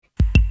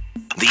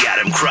The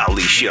Adam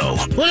Crowley Show.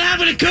 What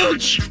happened to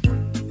Cooch?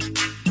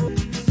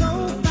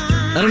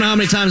 I don't know how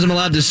many times I'm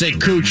allowed to say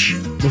Cooch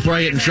before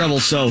I get in trouble,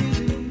 so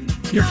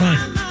you're fine.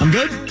 I'm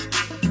good?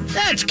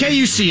 That's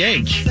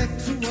K-U-C-H.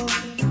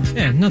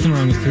 Yeah, nothing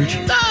wrong with Cooch.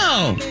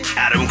 No!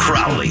 Adam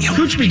Crowley.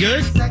 Cooch be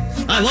good.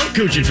 I love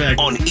Cooch, in fact.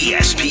 On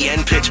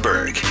ESPN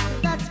Pittsburgh.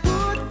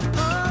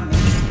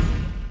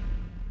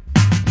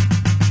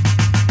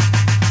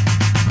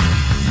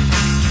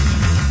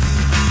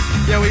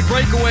 Yeah, we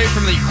break away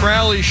from the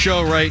Crowley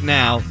Show right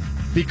now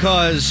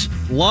because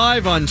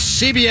live on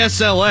CBS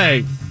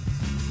LA,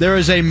 there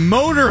is a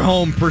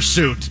motorhome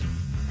pursuit.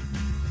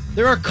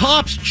 There are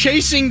cops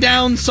chasing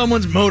down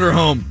someone's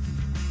motorhome.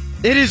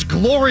 It is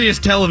glorious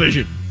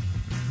television.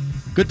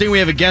 Good thing we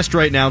have a guest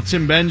right now.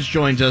 Tim Benz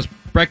joins us.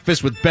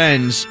 Breakfast with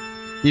Benz,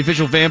 the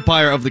official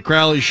vampire of the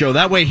Crowley Show.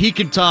 That way he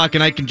can talk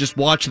and I can just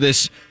watch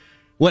this,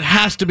 what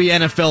has to be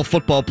NFL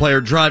football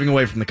player driving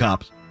away from the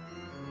cops.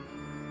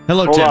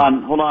 Hello,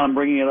 Tim. Hold on. I'm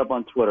bringing it up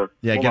on Twitter.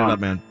 Yeah, get it up,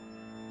 man.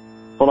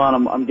 Hold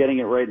on. I'm getting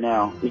it right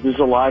now. Is this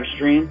a live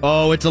stream?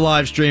 Oh, it's a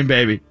live stream,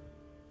 baby.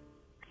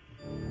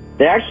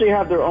 They actually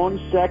have their own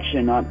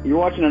section. You're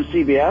watching on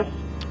CBS?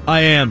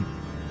 I am.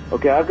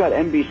 Okay, I've got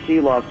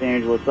NBC Los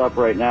Angeles up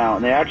right now,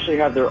 and they actually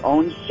have their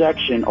own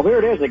section. Oh, here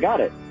it is. I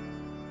got it.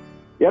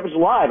 Yep, it's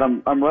live.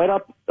 I'm right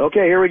up.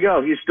 Okay, here we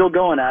go. He's still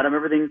going, Adam.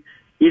 Everything.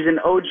 He's in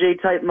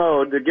OJ type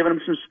mode. They're giving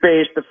him some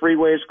space. The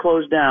freeway is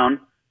closed down.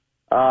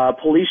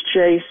 Police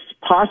chase.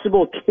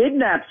 Possible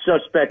kidnap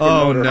suspect.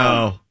 Oh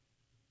no.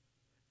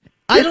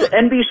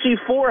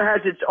 NBC4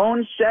 has its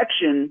own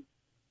section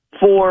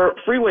for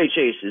freeway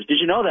chases. Did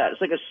you know that?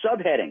 It's like a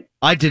subheading.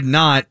 I did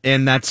not,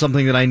 and that's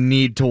something that I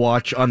need to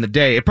watch on the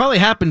day. It probably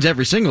happens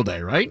every single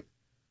day, right?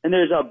 And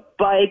there's a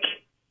bike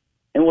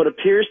and what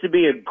appears to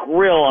be a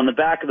grill on the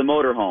back of the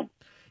motorhome.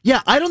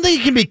 Yeah, I don't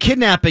think it can be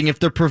kidnapping if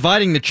they're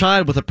providing the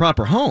child with a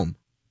proper home.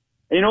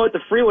 And you know what?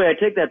 The freeway, I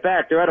take that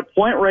back. They're at a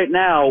point right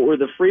now where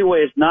the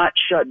freeway is not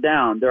shut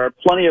down. There are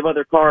plenty of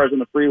other cars on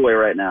the freeway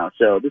right now,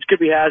 so this could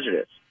be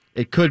hazardous.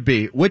 It could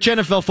be. Which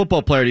NFL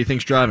football player do you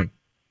think's driving?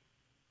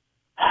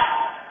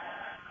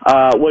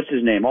 What's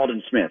his name?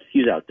 Alden Smith.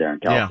 He's out there in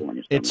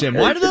California. Yeah, it's him.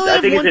 Why do they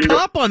have one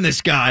cop on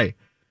this guy?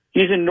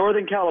 He's in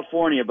Northern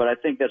California, but I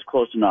think that's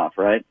close enough,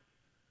 right?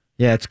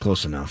 Yeah, it's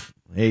close enough.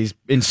 He's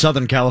in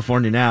Southern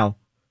California now.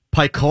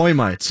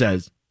 Pacoima, it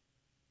says.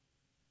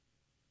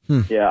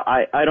 Yeah,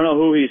 I don't know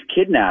who he's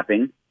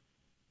kidnapping.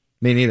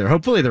 Me neither.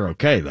 Hopefully they're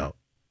okay, though.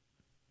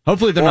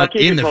 Hopefully they're not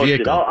in the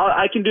vehicle.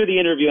 I can do the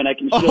interview, and I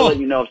can still let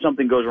you know if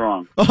something goes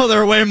wrong. Oh,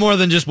 there are way more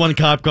than just one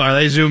cop car.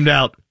 They zoomed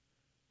out.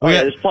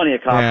 There's plenty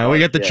of cop cars. Yeah, we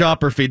got the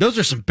chopper feed. Those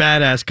are some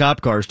badass cop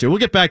cars, too. We'll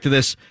get back to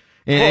this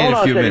in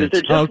a few minutes.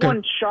 Is there just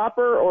one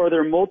chopper, or are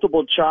there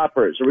multiple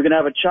choppers? Are we going to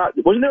have a chop?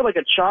 Wasn't there like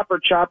a chopper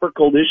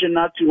collision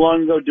not too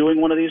long ago doing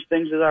one of these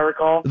things, as I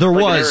recall? There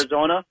was. In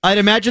Arizona? I'd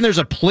imagine there's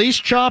a police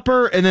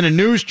chopper and then a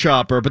news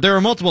chopper, but there are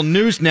multiple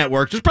news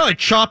networks. There's probably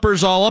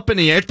choppers all up in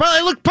the air. It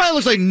probably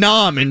looks like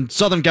Nam in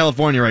Southern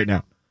California right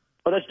now.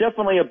 Oh, that's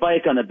definitely a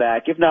bike on the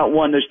back. If not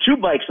one, there's two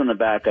bikes on the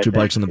back, I think. Two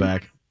bikes on the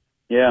back.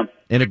 Yeah.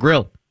 And a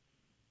grill.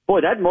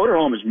 Boy, that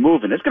motorhome is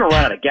moving. It's going to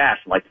run out of gas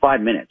in like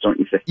 5 minutes, don't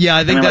you think? Yeah,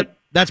 I think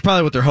that's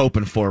probably what they're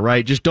hoping for,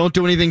 right? Just don't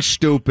do anything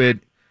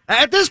stupid.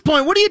 At this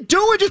point, what are you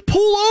doing? Just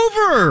pull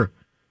over.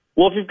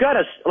 Well, if you've got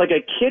a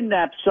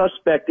kidnapped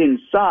suspect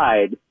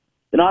inside,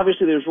 then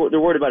obviously they're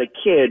worried about a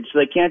kid, so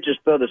they can't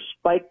just throw the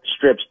spike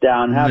strips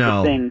down and have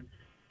the thing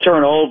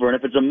turn over. And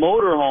if it's a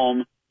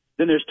motorhome,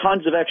 then there's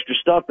tons of extra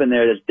stuff in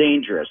there that's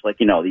dangerous, like,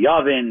 the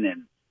oven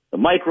and the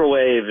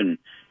microwave and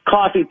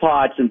coffee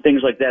pots and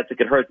things like that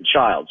could hurt the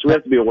child. So we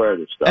have to be aware of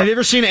this stuff. Have you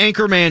ever seen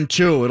Anchorman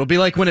 2? It'll be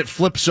like when it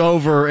flips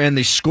over and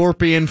the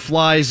scorpion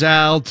flies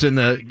out and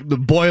the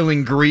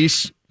boiling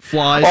grease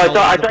flies out.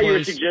 I thought you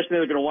were suggesting they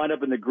were going to wind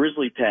up in the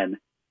grizzly pen.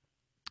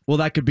 Well,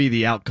 that could be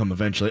the outcome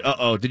eventually.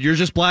 Uh-oh, did yours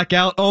just black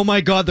out? Oh, my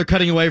God, they're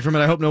cutting away from it.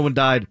 I hope no one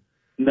died.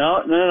 No.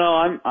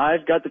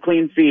 I've got the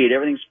clean feed.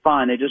 Everything's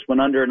fine. They just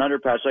went under an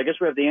underpass. So I guess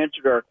we have the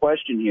answer to our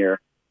question here.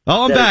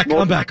 Oh, I'm back.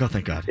 I'm back. Oh,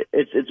 thank God.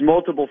 It's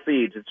multiple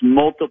feeds. It's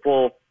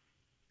multiple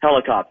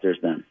helicopters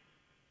then.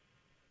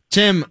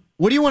 Tim,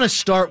 what do you want to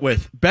start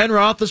with? Ben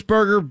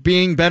Roethlisberger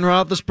being Ben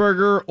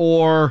Roethlisberger,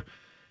 or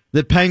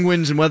the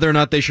Penguins and whether or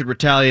not they should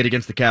retaliate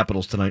against the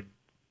Capitals tonight?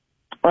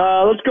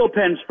 Let's go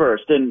Pens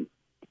first, and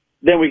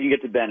then we can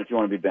get to Ben if you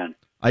want to be Ben.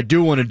 I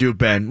do want to do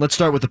Ben. Let's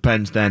start with the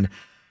Pens then.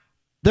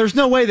 There's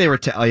no way they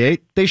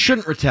retaliate. They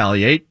shouldn't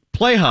retaliate.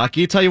 Play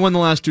hockey. It's how you won the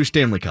last 2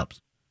 Stanley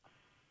Cups.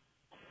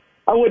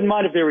 I wouldn't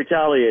mind if they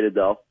retaliated,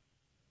 though.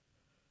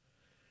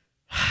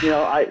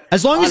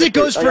 As long as it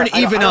goes for an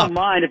even up. I don't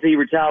mind if he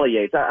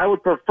retaliates. I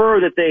would prefer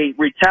that they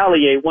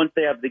retaliate once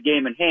they have the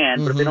game in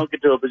hand. But if they don't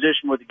get to a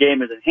position where the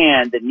game is in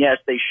hand, then yes,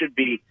 they should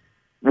be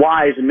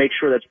wise and make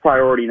sure that's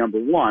priority number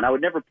one. I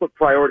would never put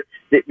priority.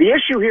 The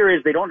issue here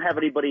is they don't have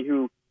anybody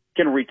who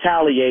can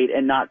retaliate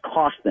and not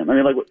cost them.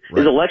 I mean,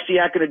 is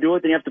Alexiak going to do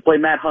it? Then you have to play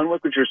Matt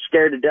Hunwick, which you're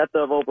scared to death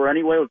of over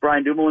anyway, with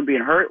Brian Dumoulin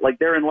being hurt.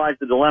 Therein lies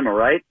the dilemma,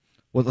 right?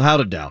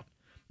 Without a doubt.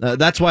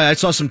 That's why I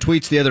saw some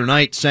tweets the other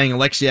night saying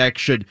Alexiak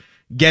should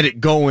get it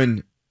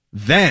going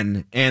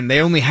then, and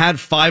they only had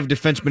 5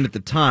 defensemen at the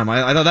time.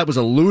 I thought that was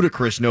a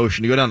ludicrous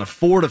notion to go down to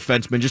 4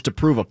 defensemen just to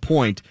prove a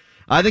point.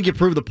 I think you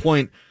prove the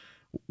point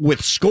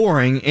with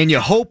scoring, and you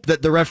hope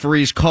that the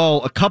referees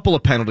call a couple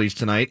of penalties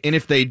tonight, and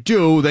if they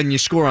do, then you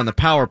score on the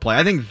power play.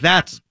 I think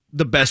that's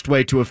the best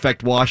way to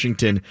affect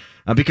Washington,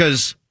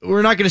 because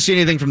we're not going to see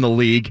anything from the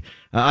league.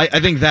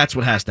 I think that's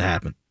what has to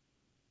happen.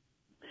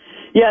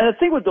 Yeah, and the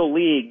thing with the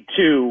league,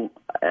 too,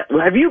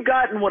 have you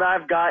gotten what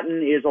I've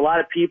gotten is a lot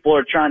of people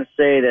are trying to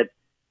say that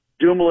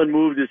Dumoulin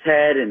moved his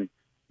head, and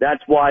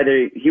that's why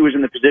he was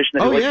in the position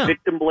that he was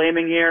victim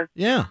blaming here?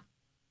 Yeah.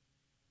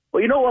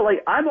 Well, you know what?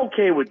 Like, I'm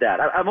okay with that.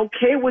 I'm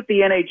okay with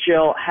the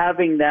NHL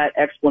having that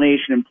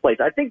explanation in place.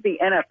 I think the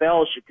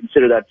NFL should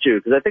consider that too,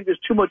 because I think there's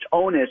too much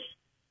onus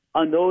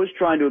on those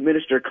trying to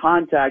administer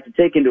contact to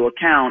take into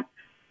account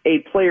a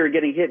player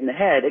getting hit in the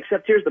head.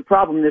 Except here's the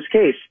problem in this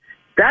case: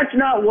 that's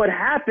not what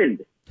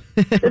happened.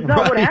 That's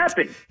not what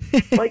happened.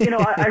 Like, you know,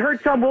 I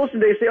heard Tom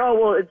Wilson today say, "Oh,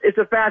 well, it's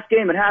a fast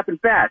game. It happened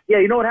fast." Yeah,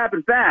 you know what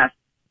happened fast?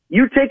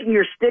 You taking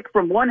your stick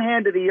from one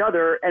hand to the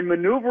other and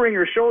maneuvering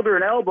your shoulder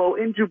and elbow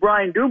into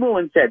Brian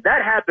Dumoulin's head.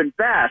 That happened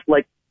fast.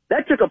 Like,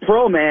 that took a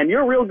pro, man.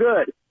 You're real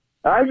good.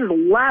 I was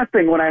just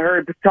laughing when I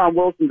heard Tom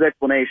Wilson's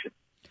explanation.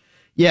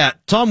 Yeah,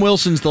 Tom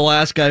Wilson's the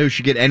last guy who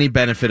should get any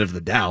benefit of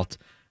the doubt.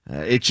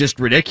 It's just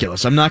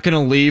ridiculous. I'm not going to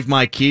leave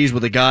my keys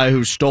with a guy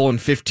who's stolen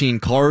 15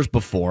 cars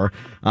before.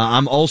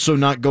 I'm also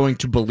not going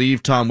to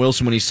believe Tom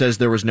Wilson when he says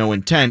there was no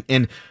intent.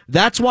 And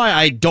that's why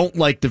I don't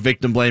like the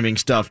victim blaming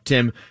stuff,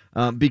 Tim,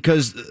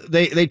 because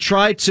they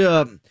try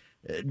to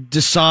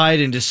decide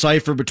and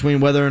decipher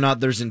between whether or not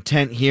there's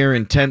intent here,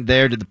 intent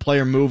there. Did the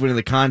player move into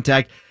the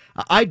contact?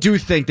 I do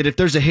think that if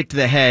there's a hit to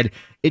the head,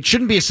 it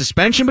shouldn't be a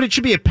suspension, but it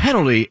should be a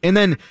penalty. And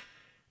then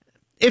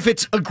if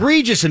it's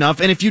egregious enough,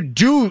 and if you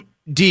do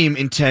deem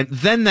intent,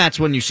 then that's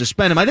when you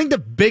suspend him. I think the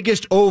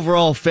biggest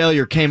overall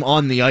failure came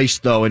on the ice,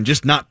 though, and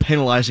just not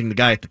penalizing the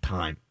guy at the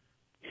time.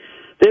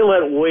 They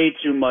let way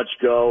too much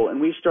go,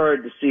 and we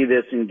started to see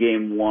this in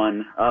Game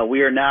 1.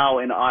 We are now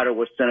in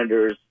Ottawa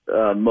Senators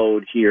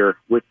mode here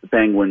with the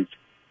Penguins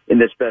in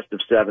this best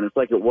of 7. It's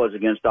like it was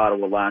against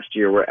Ottawa last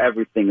year, where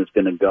everything is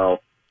going to go.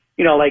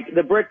 You know, like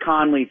the Brett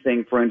Conley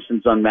thing, for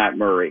instance, on Matt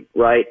Murray,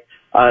 right?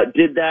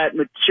 Did that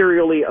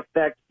materially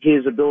affect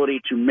his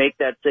ability to make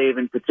that save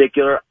in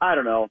particular? I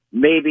don't know.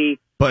 Maybe.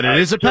 But it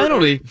is a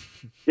penalty.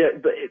 Yeah,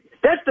 but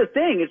that's the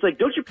thing. It's like,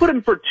 don't you put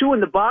him for 2 in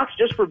the box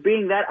just for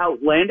being that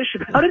outlandish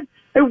about it?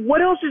 And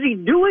what else is he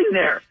doing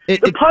there?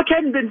 The puck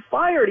hadn't been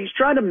fired. He's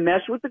trying to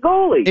mess with the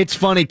goalie. It's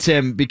funny,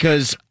 Tim,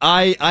 because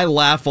I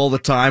laugh all the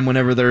time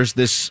whenever there's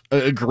this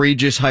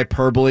egregious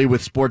hyperbole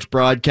with sports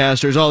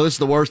broadcasters. Oh, this is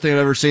the worst thing I've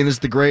ever seen. This is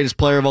the greatest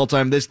player of all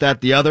time. This,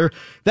 that, the other.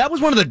 That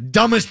was one of the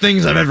dumbest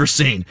things I've ever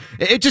seen.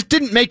 It just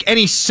didn't make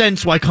any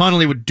sense why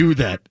Connolly would do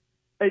that.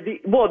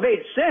 Well, it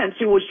made sense.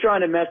 He was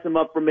trying to mess him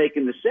up for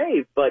making the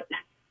save, but,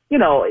 you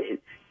know,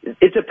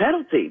 it's a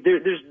penalty.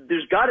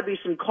 There's got to be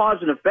some cause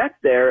and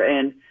effect there,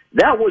 and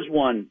that was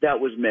one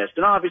that was missed.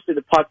 And obviously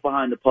the puck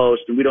behind the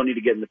post, and we don't need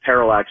to get in the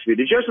parallax view.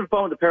 Did you have some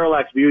fun with the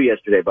parallax view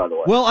yesterday, by the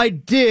way? Well, I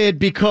did,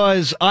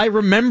 because I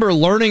remember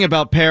learning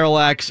about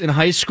parallax in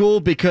high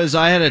school because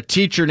I had a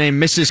teacher named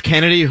Mrs.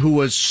 Kennedy who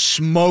was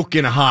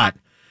smoking hot.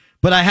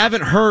 But I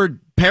haven't heard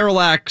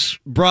parallax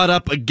brought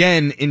up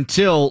again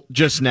until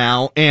just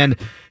now. And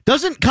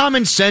doesn't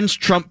common sense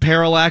trump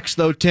parallax,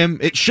 though, Tim?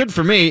 It should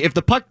for me. If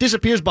the puck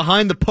disappears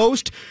behind the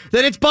post,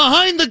 then it's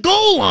behind the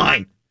goal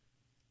line.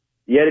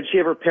 Yeah, did she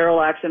ever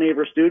parallax any of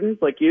her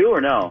students like you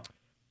or no?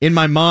 In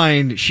my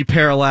mind, she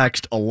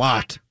parallaxed a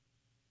lot.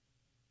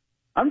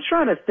 I'm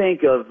trying to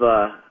think of,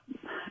 I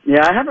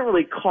haven't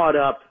really caught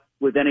up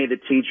with any of the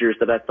teachers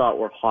that I thought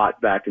were hot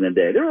back in the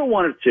day. There were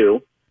 1 or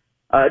 2.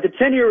 At the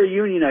 10-year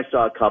reunion, I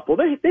saw a couple.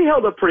 They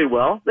held up pretty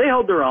well. They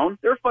held their own.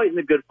 They're fighting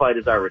the good fight,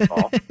 as I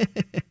recall.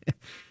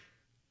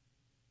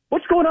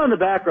 What's going on in the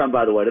background,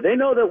 by the way? Do they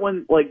know that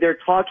when they're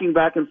talking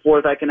back and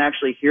forth, I can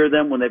actually hear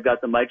them when they've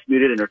got the mics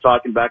muted and they're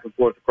talking back and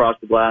forth across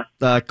the glass?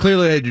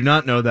 Clearly, they do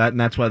not know that, and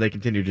that's why they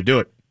continue to do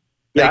it.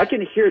 Yeah, I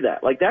can hear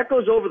that. Like, that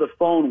goes over the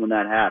phone when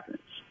that happens.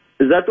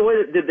 Is that the way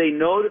did they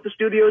know that the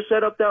studio is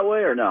set up that way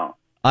or no?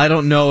 I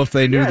don't know if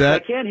they knew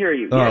that. I can hear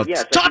you. Oh,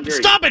 yes,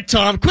 stop it,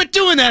 Tom. Quit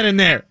doing that in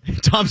there.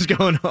 Tom's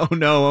going, oh,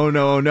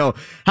 no.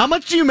 How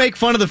much do you make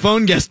fun of the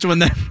phone guests when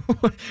that...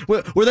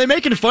 Were they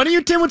making fun of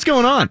you, Tim? What's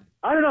going on?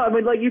 I don't know. I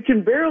mean, you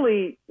can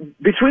barely,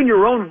 between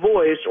your own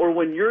voice or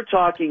when you're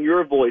talking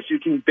your voice, you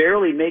can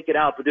barely make it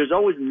out, but there's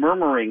always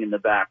murmuring in the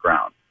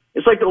background.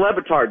 It's like the Le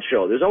Batard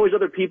show. There's always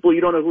other people, you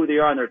don't know who they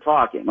are, and they're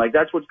talking.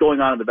 That's what's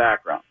going on in the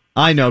background.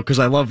 I know, because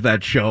I love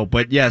that show.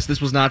 But yes,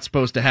 this was not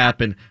supposed to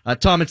happen.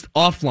 Tom, it's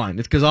offline.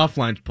 It's because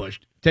offline's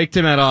pushed. Take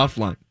Tim out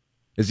offline.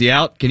 Is he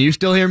out? Can you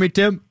still hear me,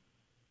 Tim?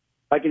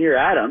 I can hear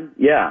Adam,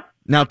 yeah.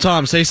 Now,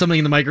 Tom, say something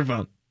in the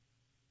microphone.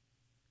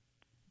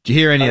 Did you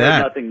hear any of that?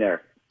 Nothing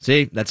there.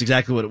 See, that's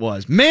exactly what it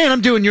was. Man,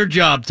 I'm doing your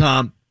job,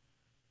 Tom.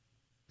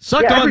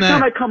 Suck on that.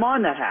 Every time I come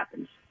on, that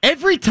happens.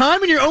 Every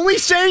time, and you're only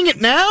saying it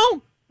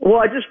now? Well,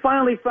 I just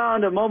finally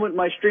found a moment in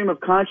my stream of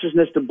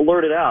consciousness to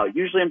blurt it out.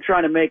 Usually I'm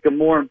trying to make a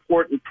more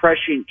important,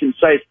 prescient,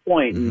 concise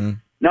point. And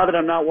now that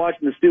I'm not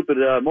watching the stupid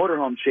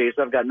motorhome chase,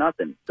 I've got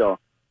nothing. So,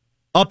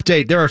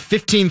 update, there are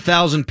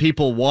 15,000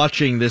 people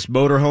watching this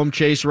motorhome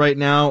chase right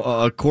now,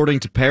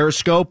 according to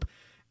Periscope,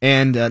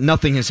 and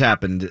nothing has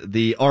happened.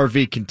 The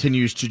RV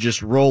continues to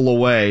just roll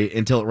away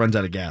until it runs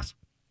out of gas.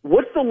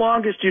 What's the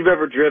longest you've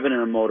ever driven in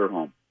a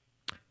motorhome?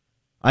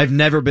 I've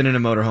never been in a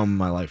motorhome in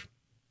my life.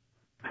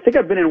 I think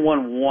I've been in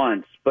one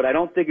once, but I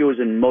don't think it was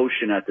in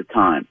motion at the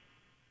time.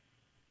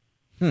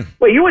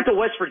 Wait, you went to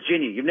West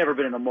Virginia. You've never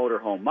been in a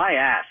motorhome. My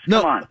ass.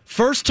 Come on.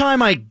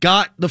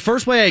 The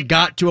first way I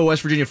got to a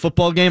West Virginia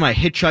football game, I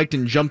hitchhiked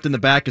and jumped in the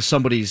back of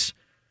somebody's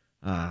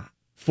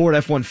Ford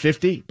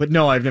F-150. But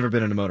no, I've never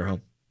been in a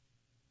motorhome.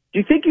 Do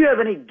you think you have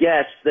any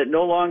guests that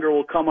no longer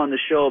will come on the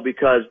show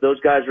because those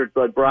guys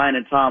like Brian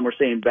and Tom were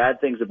saying bad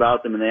things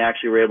about them and they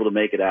actually were able to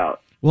make it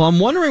out? Well, I'm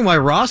wondering why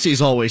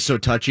Rossi's always so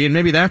touchy, and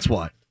maybe that's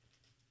why.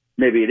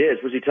 Maybe it is.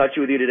 Was he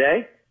touchy with you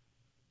today?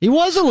 He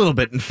was a little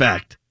bit, in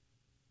fact.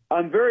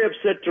 I'm very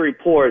upset to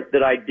report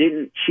that I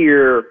didn't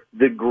hear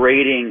the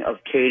grading of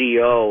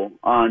KDO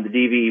on the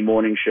DVE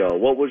morning show.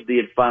 What was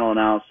the final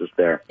analysis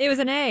there? It was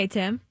an A,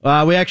 Tim.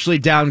 We actually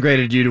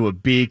downgraded you to a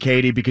B,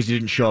 Katie, because you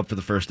didn't show up for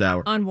the first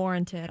hour.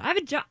 Unwarranted. I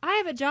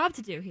have a job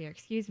to do here.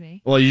 Excuse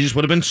me. Well, you just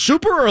would have been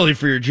super early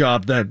for your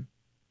job then.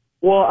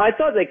 Well, I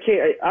thought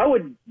that I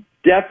would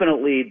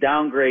definitely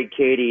downgrade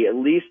Katie at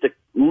least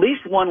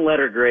one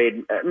letter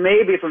grade.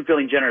 Maybe if I'm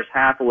feeling generous,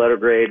 half a letter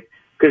grade.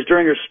 Because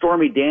during her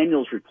Stormy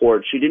Daniels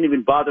report, she didn't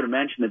even bother to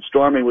mention that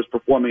Stormy was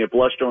performing at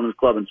Blush Owners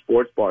Club and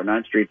Sports Bar,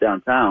 9th Street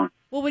downtown.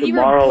 Well, when you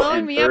were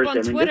blowing me up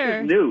on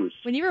Twitter,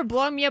 when you were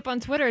blowing me up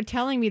on Twitter,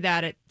 telling me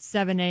that at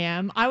 7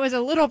 a.m., I was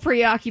a little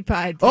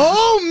preoccupied.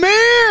 Oh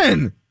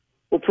man!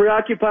 Well,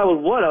 preoccupied with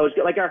what?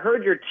 I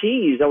heard your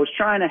tease. I was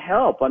trying to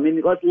help. I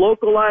mean, let's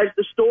localize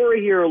the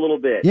story here a little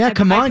bit. Yeah,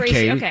 come on,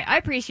 Katie. Okay, I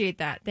appreciate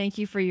that. Thank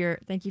you for your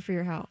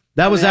help.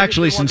 That was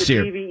actually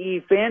sincere. The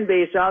DVE fan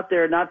base out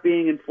there not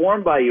being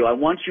informed by you. I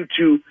want you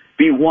to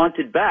be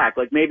wanted back.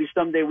 Like maybe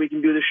someday we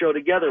can do the show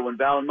together when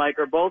Val and Mike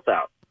are both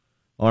out.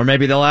 Or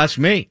maybe they'll ask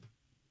me.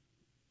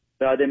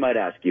 They might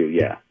ask you,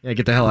 yeah. Yeah,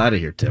 get the hell out of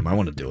here, Tim. I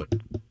want to do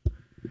it.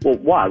 Well,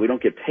 why? We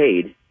don't get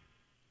paid.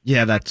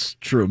 Yeah, that's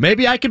true.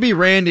 Maybe I could be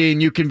Randy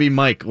and you can be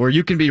Mike, or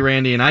you can be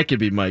Randy and I could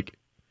be Mike.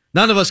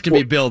 None of us can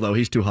be Bill, though.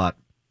 He's too hot.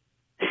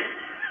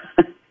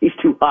 He's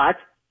too hot?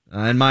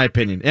 In my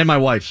opinion. And my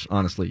wife's,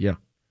 honestly, yeah.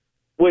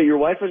 Wait, your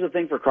wife has a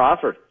thing for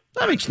Crawford?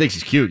 I mean, she thinks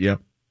he's cute, yeah.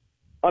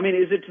 I mean,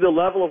 is it to the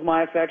level of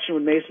my affection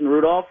with Mason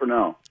Rudolph, or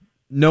no?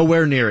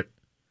 Nowhere near it.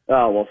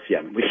 Oh, well,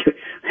 yeah.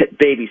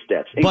 Baby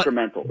steps,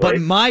 incremental, But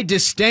right? my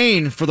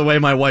disdain for the way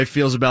my wife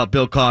feels about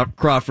Bill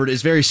Crawford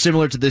is very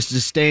similar to this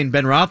disdain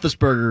Ben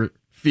Roethlisberger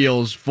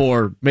feels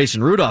for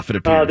Mason Rudolph, it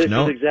appears. This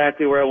is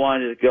exactly where I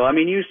wanted to go. I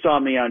mean, you saw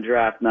me on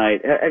draft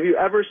night. Have you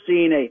ever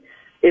seen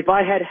if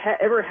I had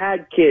ever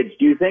had kids,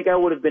 do you think I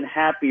would have been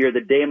happier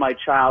the day my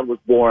child was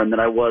born than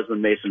I was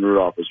when Mason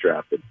Rudolph was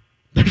drafted?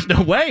 There's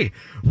no way.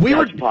 We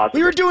were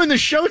doing the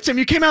show, Tim.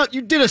 You came out,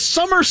 you did a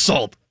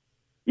somersault.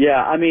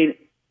 Yeah, I mean,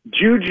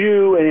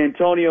 Juju and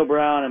Antonio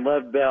Brown and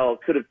Lev Bell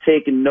could have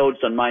taken notes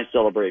on my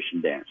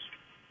celebration dance.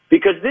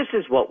 Because this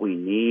is what we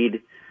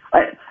need.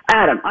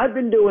 Adam, I've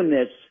been doing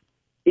this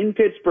in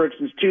Pittsburgh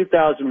since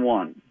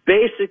 2001.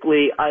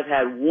 Basically, I've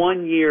had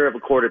 1 year of a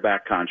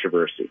quarterback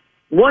controversy.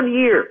 1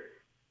 year.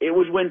 It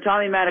was when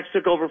Tommy Maddox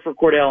took over for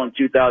Cordell in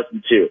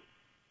 2002.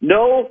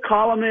 No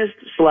columnist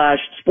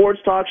 / sports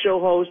talk show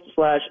host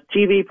 /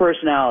 TV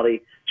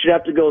personality should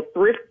have to go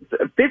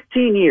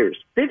 15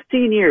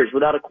 years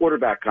without a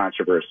quarterback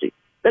controversy.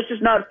 That's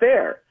just not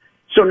fair.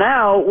 So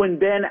now when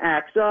Ben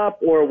acts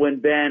up or when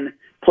Ben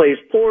plays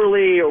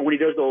poorly or when he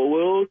does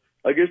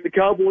I guess the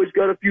Cowboys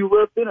got a few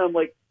left in, I'm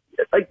like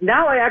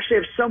now I actually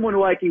have someone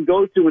who I can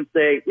go to and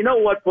say, you know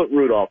what, put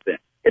Rudolph in.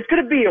 It's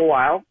going to be a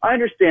while. I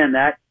understand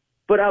that.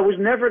 But I was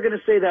never going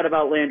to say that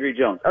about Landry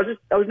Jones. I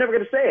was never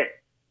going to say it.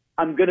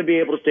 I'm going to be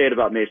able to say it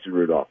about Mason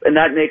Rudolph. And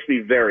that makes me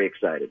very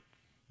excited.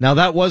 Now,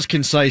 that was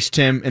concise,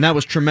 Tim, and that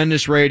was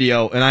tremendous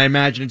radio, and I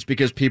imagine it's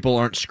because people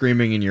aren't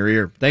screaming in your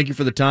ear. Thank you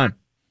for the time.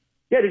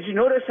 Yeah, did you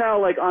notice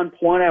how, on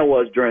point I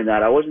was during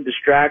that? I wasn't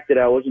distracted.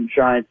 I wasn't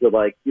trying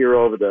to, hear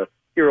over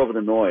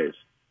the noise.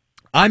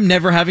 I'm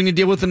never having to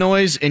deal with the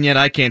noise, and yet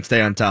I can't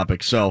stay on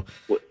topic, so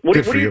what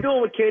are you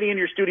doing with Katie in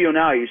your studio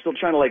now? Are you still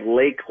trying to,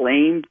 lay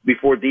claim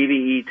before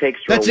DVE takes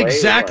her That's away? That's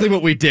exactly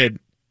what we did.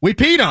 We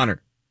peed on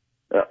her.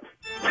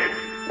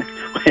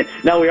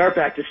 Now we are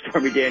back to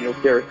Stormy Daniels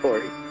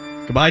territory.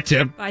 Goodbye,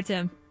 Tim. Bye,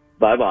 Tim.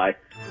 Bye-bye.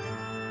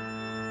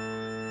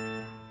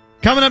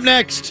 Coming up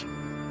next,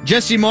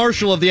 Jesse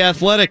Marshall of The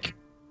Athletic.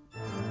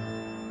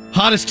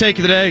 Hottest take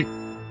of the day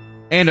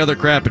and other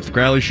crap. It's the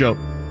Crowley Show.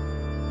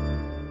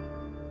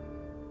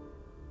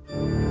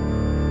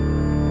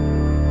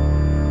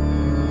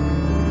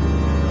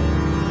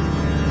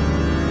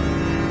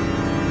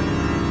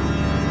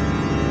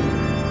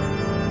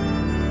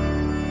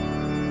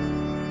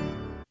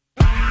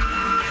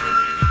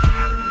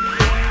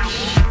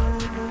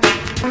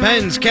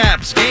 Pens,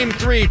 Caps, Game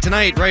 3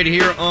 tonight right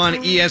here on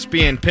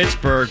ESPN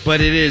Pittsburgh, but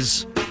it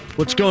is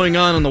what's going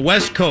on the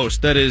West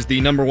Coast. That is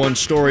the number one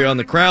story on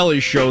the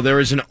Crowley Show. There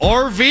is an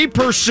RV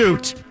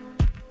pursuit.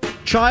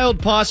 Child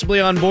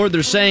possibly on board.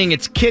 They're saying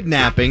it's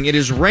kidnapping. It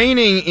is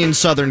raining in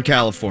Southern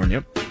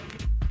California.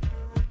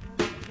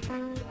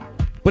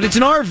 But it's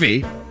an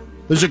RV.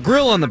 There's a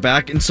grill on the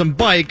back and some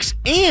bikes,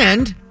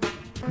 and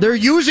they're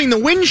using the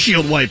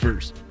windshield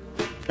wipers.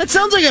 That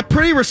sounds like a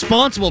pretty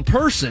responsible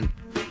person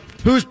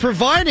who's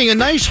providing a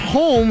nice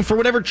home for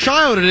whatever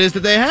child it is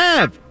that they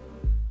have.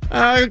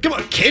 Come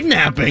on,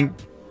 kidnapping?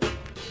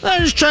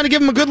 I'm just trying to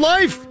give them a good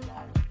life.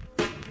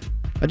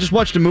 I just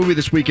watched a movie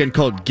this weekend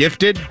called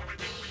Gifted.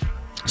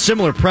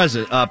 Similar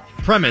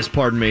premise,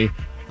 pardon me.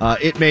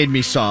 It made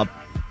me sob.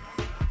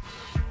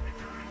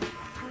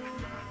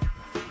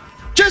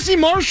 Jesse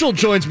Marshall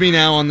joins me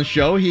now on the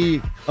show.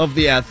 He of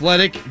The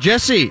Athletic.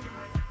 Jesse,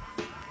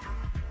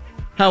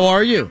 how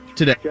are you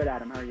today? Good,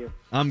 Adam. How are you?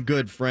 I'm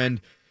good, friend.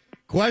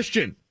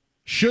 Question: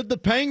 should the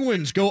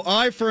Penguins go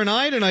eye for an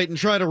eye tonight and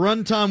try to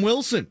run Tom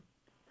Wilson?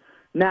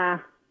 Nah.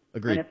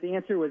 Agreed. And if the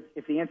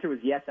answer was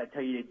yes, I'd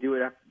tell you to do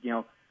it. If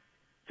you're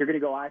going to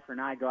go eye for an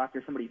eye, go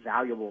after somebody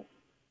valuable.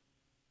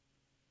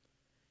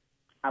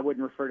 I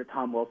wouldn't refer to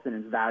Tom Wilson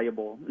as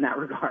valuable in that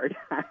regard.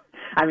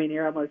 I mean,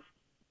 you're almost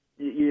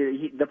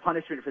the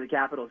punishment for the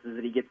Capitals is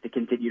that he gets to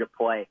continue to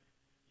play.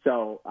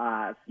 So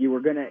if you were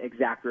going to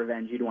exact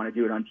revenge, you'd want to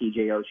do it on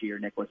TJ Oshie or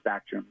Nicholas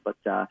Backstrom. But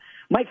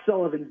Mike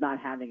Sullivan's not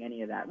having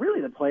any of that.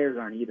 Really, the players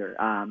aren't either.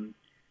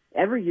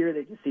 Every year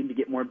they just seem to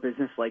get more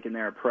businesslike in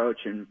their approach.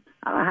 And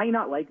I don't know how you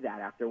not like that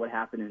after what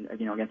happened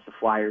against the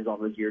Flyers all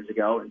those years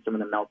ago and some of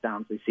the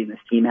meltdowns we've seen this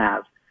team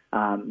have.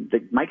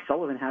 Mike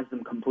Sullivan has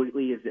them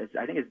completely,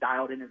 I think, as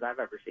dialed in as I've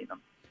ever seen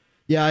them.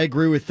 Yeah, I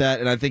agree with that,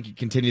 and I think you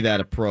continue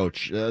that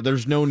approach.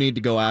 There's no need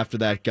to go after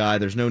that guy.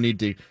 There's no need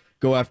to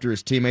go after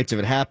his teammates. If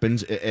it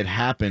happens, it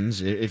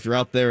happens. If you're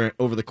out there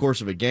over the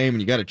course of a game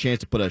and you got a chance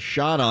to put a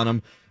shot on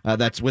him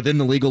that's within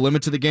the legal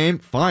limits of the game,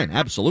 fine,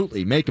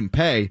 absolutely, make him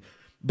pay.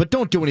 But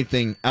don't do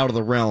anything out of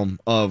the realm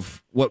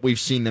of what we've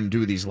seen them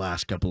do these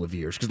last couple of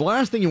years. Because the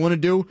last thing you want to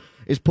do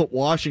is put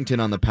Washington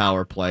on the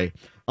power play.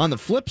 On the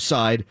flip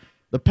side,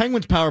 the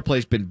Penguins' power play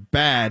has been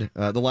bad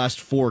the last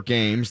 4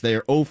 games. They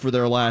are 0 for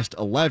their last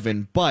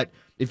 11. But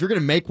if you're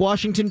going to make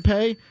Washington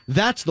pay,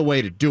 that's the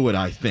way to do it,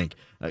 I think.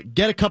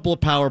 Get a couple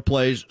of power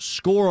plays,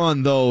 score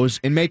on those,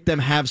 and make them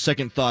have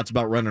second thoughts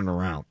about running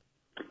around.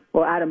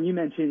 Well, Adam, you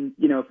mentioned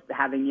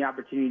having the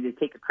opportunity to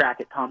take a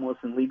crack at Tom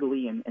Wilson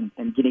legally and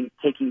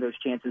taking those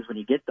chances when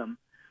you get them.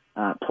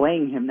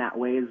 Playing him that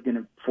way is going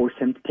to force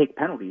him to take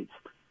penalties.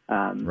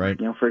 Right.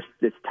 For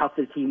as tough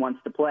as he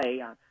wants to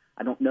play,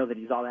 I don't know that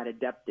he's all that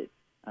adept at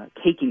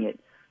taking it.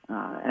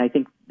 And I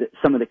think that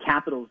some of the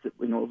Capitals,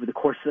 over the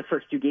course of the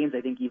first 2 games, I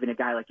think even a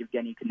guy like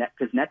Evgeny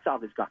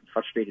Kuznetsov has gotten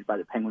frustrated by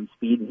the Penguins'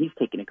 speed, and he's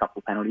taken a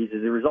couple penalties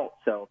as a result.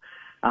 So,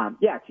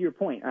 to your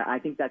point, I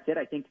think that's it.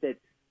 I think that,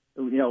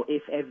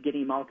 if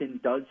Evgeny Malkin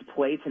does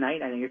play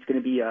tonight, I think it's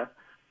going to be a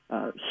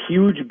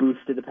huge boost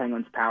to the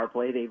Penguins' power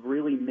play. They've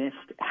really missed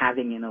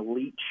having an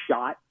elite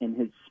shot in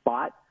his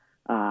spot.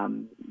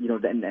 And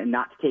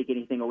not to take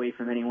anything away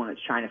from anyone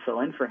that's trying to fill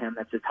in for him,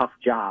 that's a tough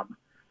job.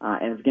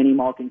 And Evgeny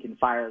Malkin can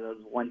fire those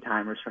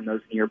one-timers from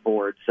those near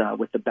boards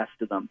with the best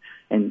of them.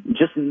 And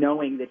just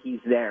knowing that he's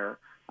there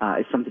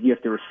is something you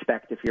have to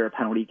respect if you're a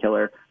penalty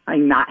killer. I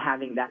think not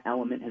having that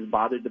element has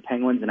bothered the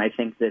Penguins, and I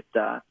think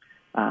that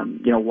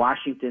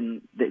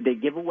Washington, they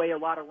give away a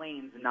lot of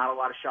lanes and not a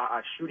lot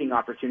of shooting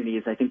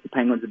opportunities. I think the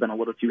Penguins have been a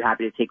little too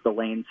happy to take the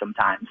lane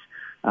sometimes.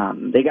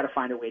 They got to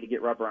find a way to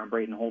get rubber on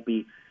Braden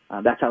Holtby.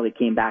 That's how they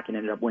came back and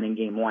ended up winning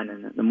Game 1.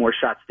 And the more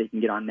shots they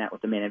can get on net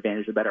with the man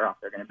advantage, the better off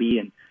they're going to be.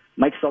 And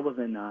Mike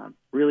Sullivan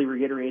really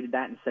reiterated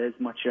that and said as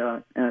much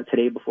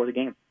today before the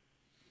game.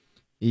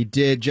 He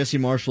did. Jesse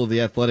Marshall of The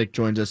Athletic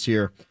joins us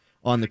here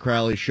on the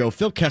Crowley Show.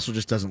 Phil Kessel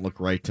just doesn't look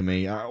right to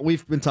me.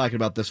 We've been talking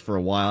about this for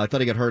a while. I thought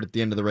he got hurt at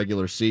the end of the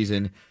regular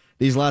season.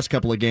 These last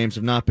couple of games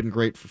have not been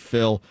great for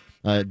Phil.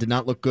 Did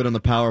not look good on the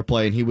power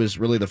play, and he was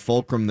really the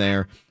fulcrum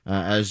there,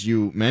 as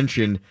you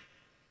mentioned.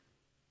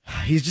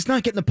 He's just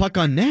not getting the puck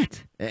on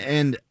net.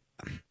 And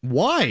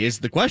why is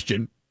the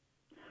question?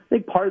 I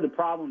think part of the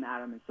problem,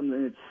 Adam, is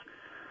something that's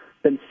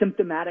been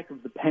symptomatic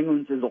of the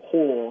Penguins as a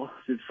whole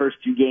through the first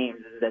 2 games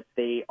is that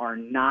they are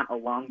not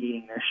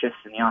elongating their shifts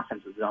in the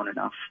offensive zone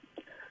enough.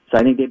 So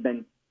I think they've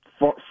been,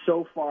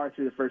 so far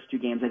through the first 2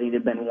 games, I think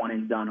they've been one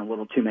and done a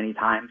little too many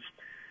times.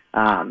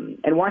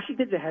 And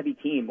Washington's a heavy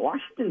team.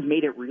 Washington's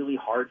made it really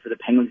hard for the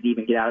Penguins to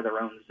even get out of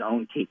their own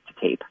zone tape to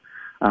tape.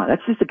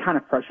 That's just the kind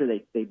of pressure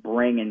they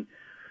bring. And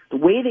the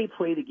way they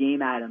play the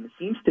game, Adam,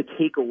 seems to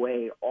take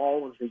away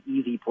all of the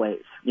easy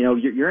plays.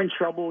 You're in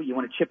trouble. You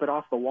want to chip it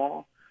off the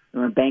wall. You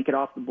want to bank it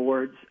off the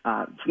boards.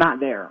 It's not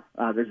there.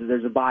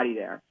 There's a body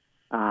there.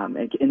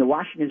 And the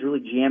Washington's really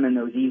jamming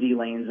those easy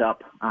lanes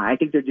up. I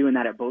think they're doing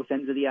that at both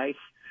ends of the ice.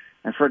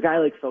 And for a guy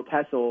like Phil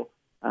Kessel,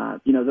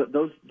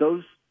 those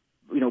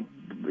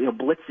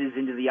blitzes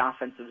into the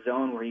offensive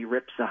zone where he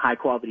rips a high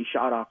quality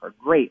shot off are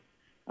great.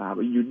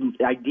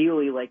 You'd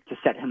ideally like to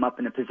set him up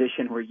in a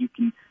position where you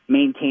can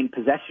maintain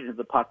possession of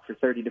the puck for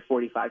 30 to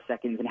 45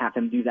 seconds and have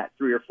him do that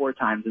 3 or 4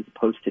 times as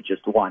opposed to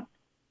just one.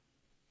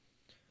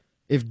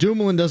 If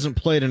Dumoulin doesn't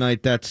play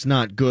tonight, that's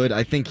not good.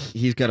 I think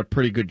he's got a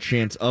pretty good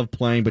chance of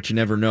playing, but you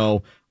never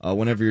know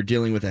whenever you're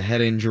dealing with a head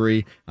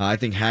injury. I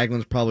think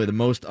Hagelin's probably the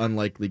most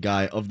unlikely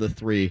guy of the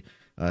three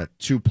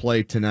to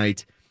play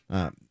tonight.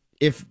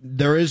 If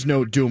there is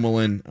no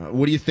Dumoulin,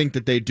 what do you think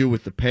that they do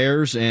with the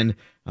pairs? And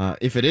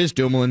if it is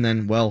Dumoulin,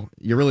 then, well,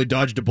 you really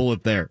dodged a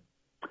bullet there.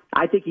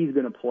 I think he's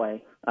going to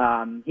play.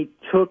 He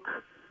took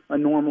a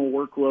normal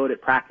workload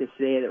at practice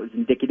today that was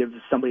indicative of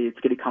somebody that's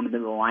going to come into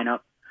the lineup.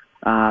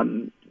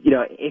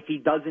 If he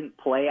doesn't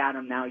play,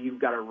 Adam, now you've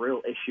got a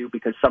real issue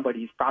because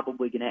somebody's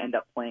probably going to end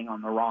up playing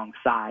on the wrong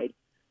side.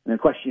 And the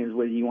question is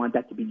whether you want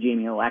that to be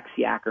Jamie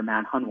Oleksiak or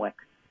Matt Hunwick.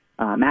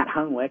 Matt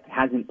Hunwick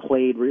hasn't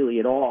played really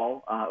at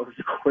all over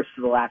the course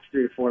of the last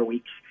 3 or 4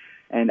 weeks,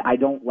 and I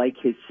don't like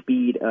his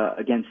speed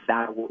against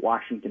that what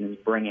Washington is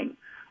bringing.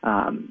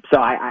 So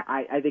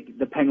I think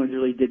the Penguins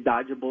really did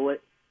dodge a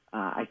bullet.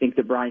 I think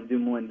that Brian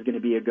Dumoulin is going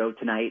to be a go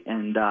tonight,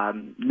 and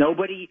was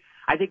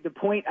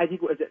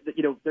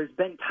that, there's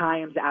been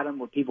times, Adam,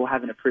 where people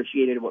haven't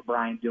appreciated what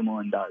Brian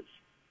Dumoulin does.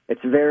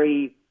 It's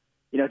very,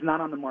 it's not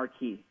on the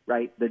marquee,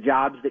 right? The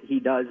jobs that he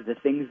does, the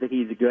things that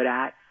he's good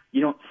at, you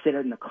don't sit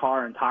in the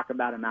car and talk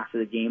about him after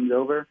the game's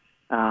over.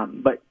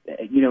 But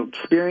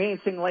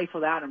experiencing life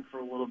without him for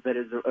a little bit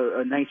is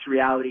a nice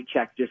reality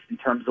check just in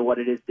terms of what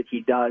it is that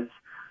he does,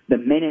 the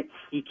minutes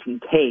he can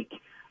take,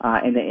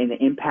 and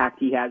the impact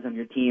he has on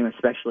your team,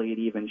 especially at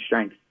even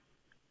strength.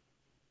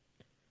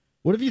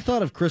 What have you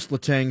thought of Chris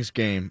Letang's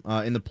game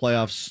in the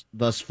playoffs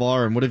thus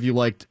far, and what have you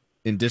liked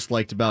and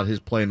disliked about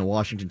his play in the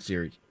Washington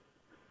series?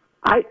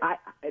 I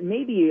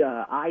maybe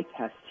eye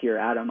test here,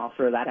 Adam. I'll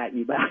throw that at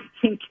you, but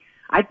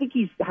I think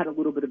he's had a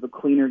little bit of a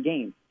cleaner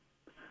game.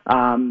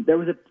 There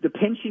was the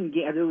pinching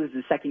game. There was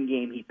the second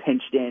game he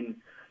pinched in.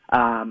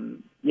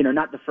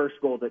 Not the first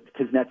goal that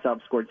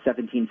Kuznetsov scored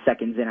 17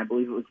 seconds in. I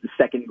believe it was the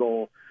second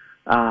goal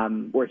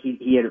where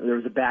there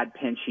was a bad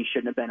pinch. He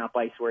shouldn't have been up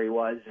ice where he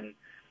was, and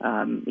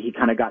he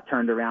kind of got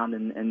turned around,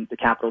 and the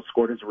Capitals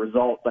scored as a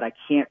result. But I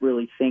can't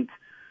really think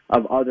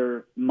of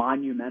other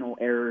monumental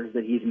errors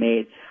that he's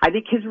made. I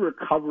think his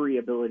recovery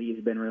ability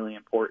has been really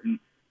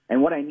important.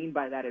 And what I mean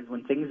by that is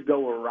when things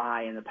go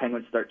awry and the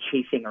Penguins start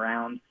chasing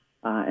around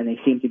and they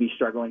seem to be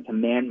struggling to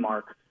man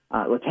mark,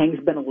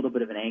 Letang's been a little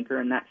bit of an anchor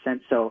in that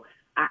sense. So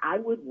I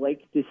would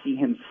like to see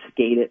him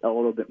skate it a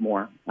little bit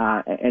more.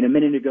 And a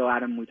minute ago,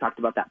 Adam, we talked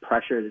about that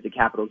pressure that the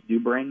Capitals do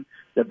bring.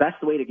 The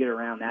best way to get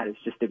around that is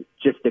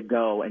just to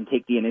go and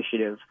take the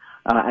initiative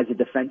as a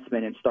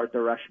defenseman and start the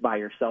rush by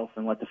yourself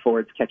and let the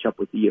forwards catch up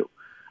with you.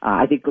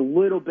 I think a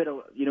little bit of,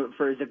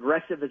 for as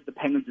aggressive as the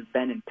Penguins have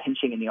been in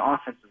pinching in the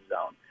offensive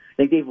zone, I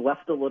think they've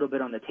left a little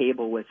bit on the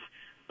table with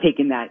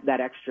taking that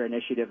extra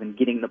initiative and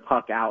getting the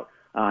puck out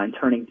and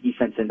turning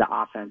defense into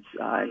offense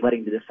and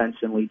letting the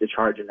defenseman lead the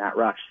charge in that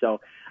rush.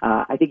 So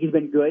I think he's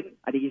been good.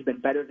 I think he's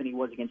been better than he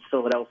was against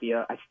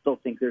Philadelphia. I still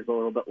think there's a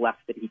little bit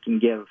left that he can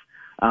give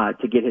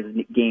to get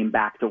his game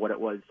back to what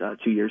it was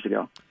 2 years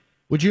ago.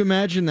 Would you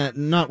imagine that,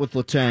 not with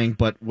Letang,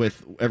 but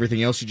with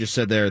everything else you just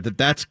said there,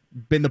 that's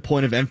been the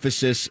point of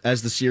emphasis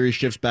as the series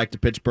shifts back to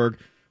Pittsburgh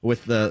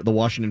with the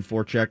Washington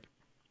forecheck?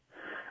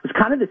 It was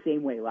kind of the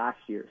same way last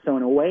year. So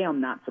in a way,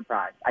 I'm not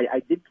surprised.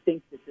 I did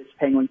think that this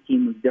Penguins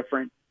team was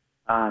different.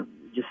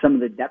 Just some of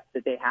the depth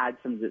that they had,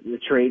 some of the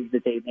trades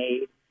that they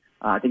made.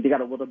 I think they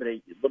got a little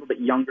bit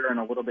younger and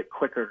a little bit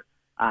quicker.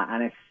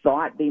 And I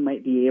thought they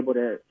might be able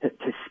to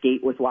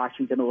skate with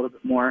Washington a little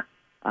bit more.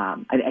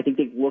 I think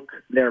they look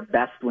their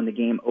best when the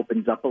game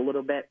opens up a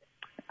little bit.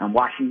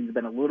 Washington's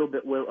been a little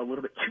bit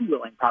too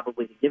willing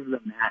probably to give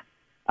them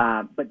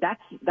that. But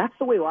that's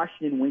the way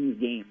Washington wins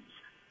games.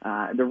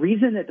 The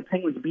reason that the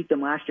Penguins beat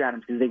them last year, Adam,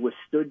 is because they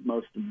withstood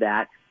most of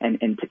that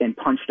and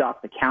punched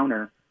off the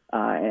counter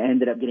and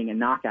ended up getting a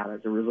knockout as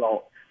a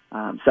result.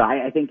 So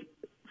I think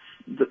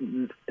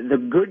the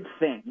good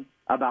thing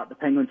about the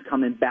Penguins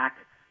coming back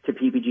to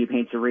PPG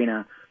Paints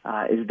Arena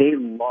is they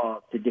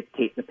love to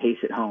dictate the pace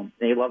at home.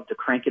 They love to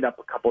crank it up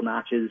a couple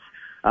notches,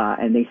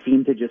 and they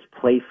seem to just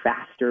play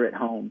faster at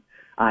home.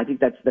 I think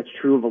that's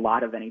true of a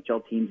lot of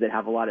NHL teams that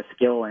have a lot of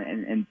skill,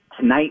 and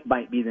tonight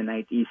might be the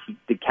night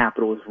the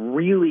Capitals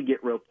really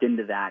get roped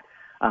into that,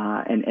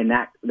 and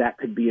that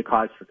could be a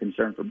cause for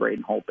concern for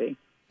Braden Holtby.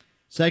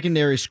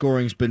 Secondary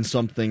scoring's been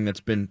something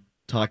that's been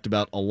talked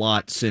about a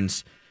lot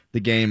since the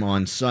game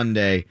on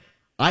Sunday.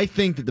 I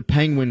think that the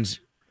Penguins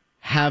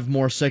have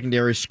more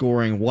secondary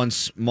scoring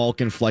once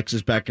Malkin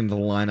flexes back into the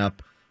lineup.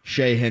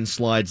 Sheahan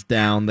slides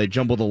down. They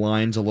jumble the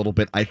lines a little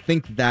bit. I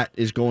think that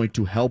is going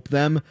to help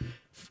them.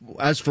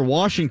 As for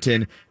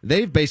Washington,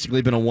 they've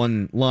basically been a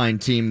one-line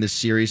team this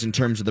series in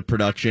terms of the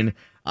production.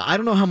 I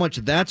don't know how much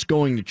that's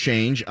going to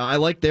change. I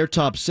like their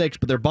top six,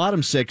 but their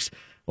bottom six,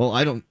 well,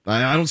 I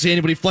don't see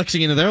anybody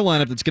flexing into their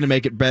lineup that's going to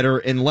make it better,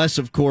 unless,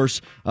 of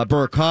course,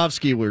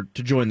 Burakovsky were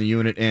to join the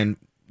unit, and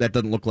that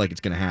doesn't look like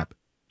it's going to happen.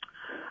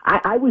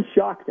 I was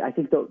shocked. I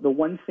think the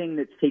one thing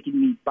that's taken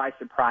me by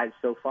surprise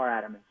so far,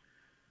 Adam, is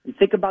you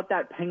think about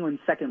that Penguins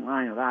second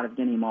line without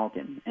Evgeny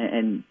Malkin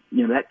and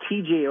that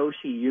TJ Oshie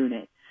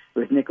unit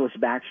with Nicholas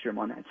Backstrom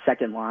on that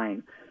second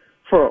line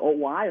for a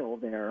while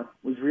there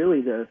was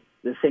really the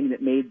thing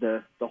that made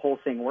the whole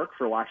thing work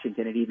for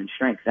Washington at even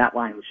strength. That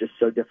line was just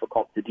so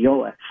difficult to deal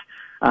with.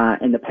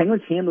 And the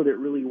Penguins handled it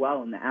really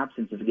well in the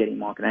absence of Evgeny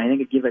Malkin. I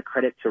think I give a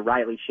credit to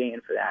Riley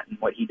Sheahan for that and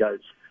what he does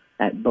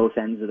at both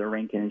ends of the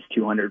rink in his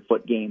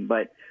 200-foot game.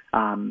 But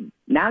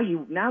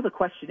now the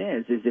question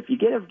is if you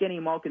get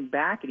Evgeny Malkin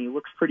back and he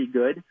looks pretty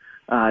good,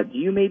 do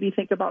you maybe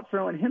think about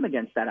throwing him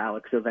against that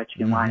Alex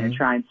Ovechkin line and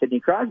trying Sidney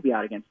Crosby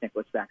out against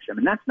Nicholas Backstrom?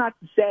 And that's not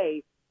to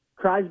say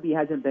Crosby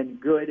hasn't been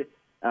good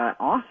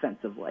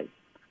offensively.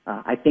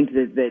 I think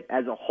that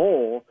as a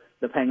whole,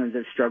 the Penguins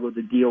have struggled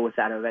to deal with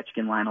that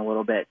Ovechkin line a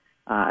little bit.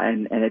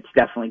 And it's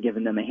definitely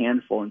given them a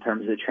handful in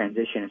terms of the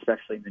transition,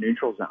 especially in the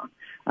neutral zone.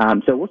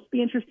 So it'll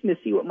be interesting to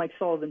see what Mike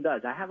Sullivan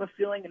does. I have a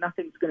feeling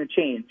nothing's going to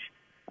change,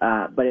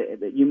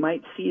 but you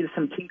might see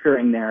some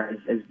tinkering there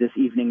as this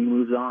evening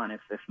moves on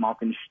if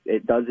Malkin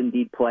it does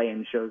indeed play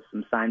and shows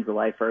some signs of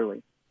life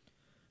early.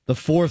 The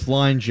fourth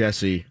line,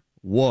 Jesse.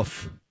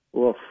 Woof.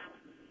 Woof.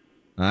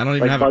 I don't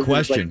even have a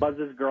question. Like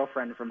Buzz's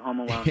girlfriend from Home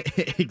Alone.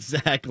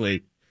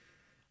 Exactly.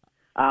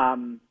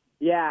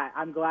 Yeah,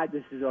 I'm glad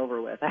this is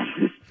over with.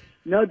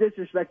 No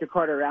disrespect to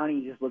Carter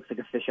Rowney, he just looks like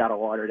a fish out of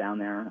water down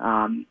there.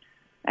 And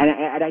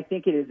I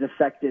think it has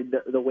affected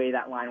the way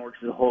that line works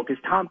as a whole,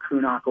 because Tom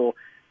Kuhnhackl,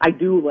 I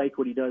do like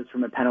what he does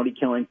from a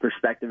penalty-killing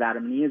perspective,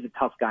 Adam, and he is a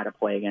tough guy to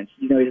play against.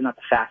 He's not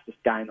the fastest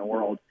guy in the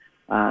world,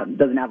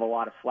 doesn't have a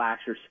lot of flash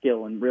or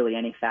skill in really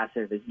any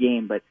facet of his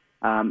game, but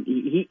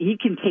he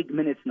can take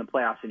minutes in the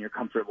playoffs and you're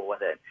comfortable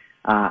with it.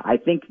 I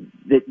think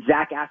that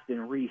Zach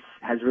Aston Reese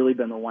has really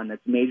been the one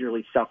that's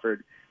majorly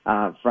suffered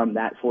from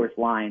that fourth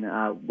line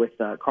with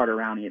Carter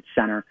Rowney at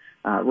center.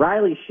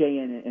 Riley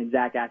Sheahan and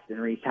Zach Aston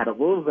Reese had a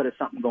little bit of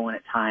something going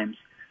at times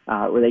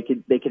where they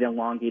could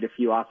elongate a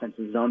few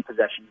offensive zone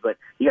possessions. But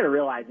you got to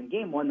realize in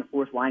game one, the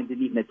fourth line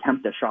didn't even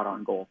attempt a shot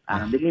on goal.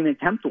 Didn't even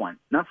attempt one.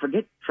 Not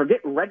forget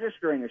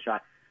registering a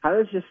shot. How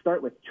does just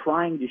start with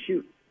trying to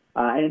shoot?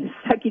 And in the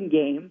second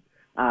game,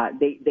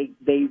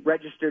 they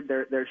registered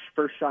their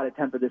first shot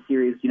attempt of the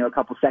series, a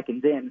couple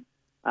seconds in.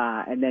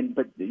 And then,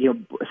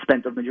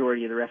 spent the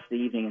majority of the rest of the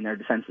evening in their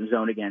defensive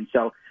zone again.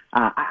 So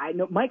I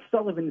know Mike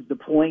Sullivan is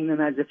deploying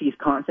them as if he's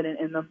confident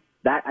in them.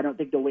 That I don't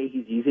think the way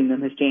he's using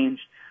them has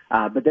changed.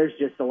 But there's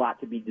just a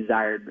lot to be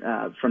desired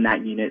from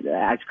that unit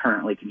as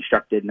currently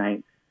constructed.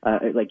 And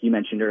like you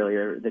mentioned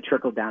earlier, the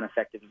trickle-down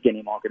effect of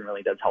Evgeny Malkin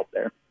really does help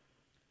there.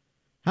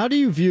 How do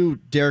you view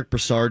Derek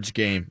Brassard's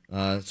game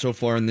so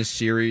far in this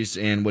series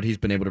and what he's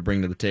been able to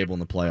bring to the table in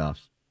the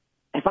playoffs?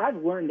 If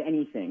I've learned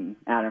anything,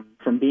 Adam,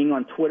 from being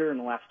on Twitter in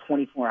the last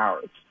 24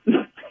 hours,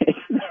 it's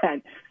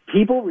that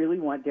people really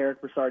want Derek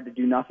Brassard to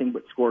do nothing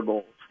but score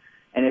goals.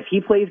 And if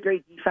he plays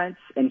great defense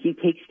and he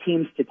takes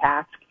teams to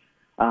task,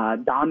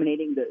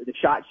 dominating the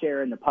shot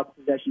share and the puck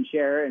possession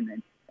share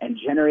and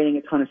generating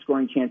a ton of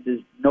scoring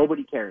chances,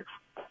 nobody cares.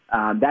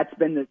 That's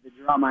been the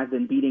drum I've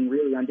been beating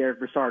really on Derek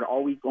Brassard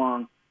all week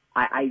long.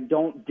 I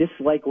don't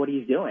dislike what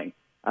he's doing.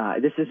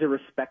 This is a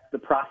respect the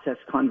process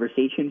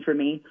conversation for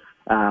me.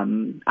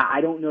 I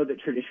don't know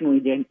that traditionally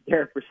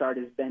Derek Brassard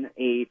has been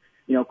a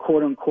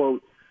quote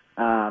unquote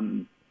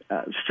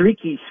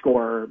streaky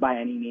scorer by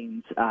any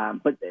means,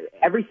 but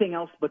everything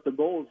else but the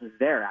goals is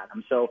there,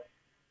 Adam. So,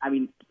 I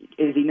mean,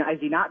 is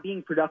he not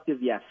being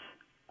productive? Yes.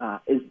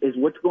 Is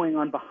what's going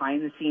on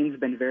behind the scenes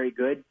been very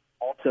good?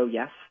 Also,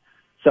 yes.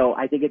 So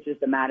I think it's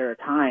just a matter of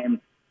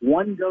time.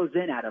 One goes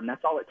in at him.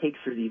 That's all it takes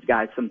for these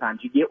guys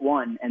sometimes. You get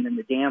one, and then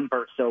the dam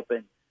bursts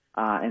open,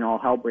 and all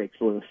hell breaks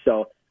loose.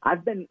 So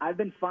I've been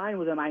fine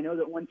with him. I know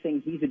that one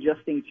thing he's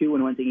adjusting to,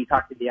 and one thing he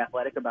talked to The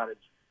Athletic about, is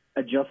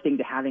adjusting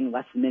to having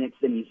less minutes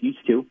than he's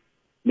used to.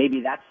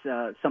 Maybe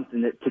that's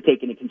something to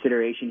take into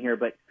consideration here.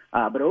 But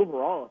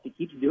overall, if he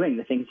keeps doing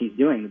the things he's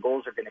doing, the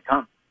goals are going to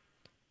come.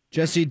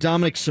 Jesse,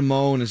 Dominic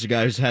Simone is a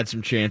guy who's had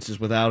some chances,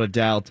 without a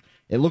doubt.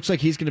 It looks like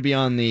he's going to be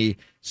on the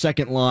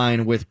second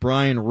line with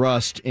Brian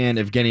Rust and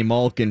Evgeny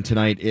Malkin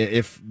tonight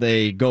if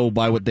they go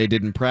by what they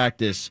did in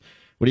practice.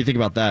 What do you think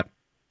about that?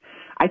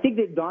 I think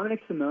that Dominic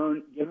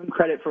Simone, give him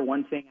credit for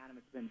one thing, Adam,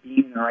 it's been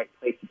being in the right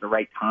place at the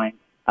right time.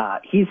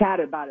 He's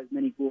had about as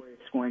many glorious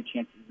scoring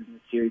chances in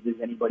this series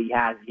as anybody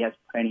has. He hasn't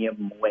put any of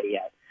them away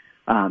yet.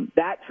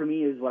 That, for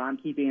me, is what I'm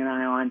keeping an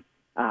eye on.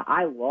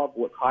 I love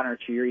what Connor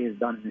Cheery has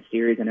done in this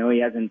series. I know he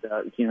hasn't,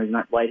 he's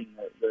not lighting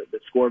the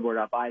scoreboard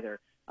up either,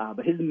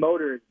 but his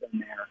motor has been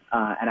there.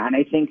 And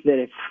I think that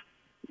if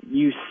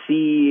you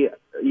see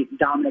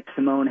Dominic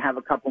Simone have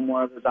a couple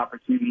more of those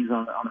opportunities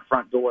on the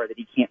front door that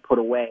he can't put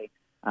away,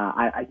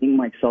 I think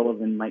Mike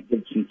Sullivan might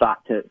give some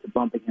thought to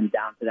bumping him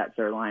down to that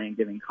third line and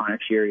giving Connor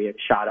Cheery a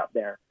shot up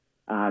there.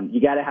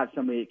 You got to have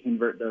somebody to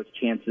convert those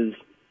chances.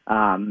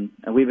 And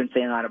we've been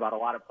saying that about a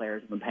lot of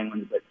players in the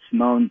Penguins, but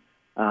Simone,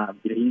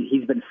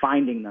 he's been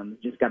finding them.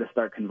 Just got to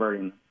start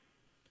converting them.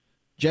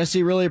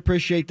 Jesse, really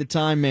appreciate the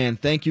time, man.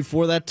 Thank you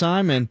for that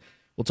time, and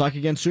we'll talk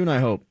again soon, I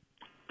hope.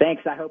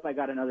 Thanks. I hope I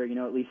got another,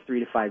 at least 3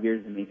 to 5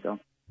 years in me. So.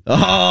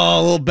 Oh,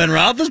 a little Ben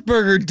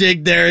Roethlisberger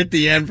dig there at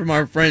the end from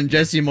our friend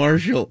Jesse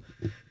Marshall.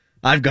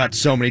 I've got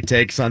so many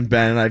takes on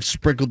Ben, and I've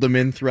sprinkled them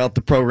in throughout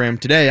the program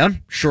today.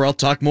 I'm sure I'll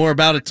talk more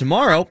about it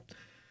tomorrow.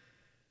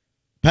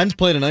 Pens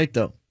play tonight,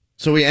 though.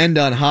 So we end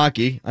on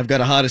hockey. I've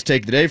got a hottest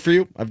take of the day for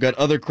you. I've got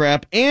other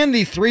crap and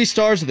the 3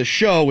 stars of the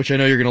show, which I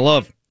know you're going to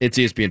love. It's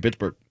ESPN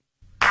Pittsburgh.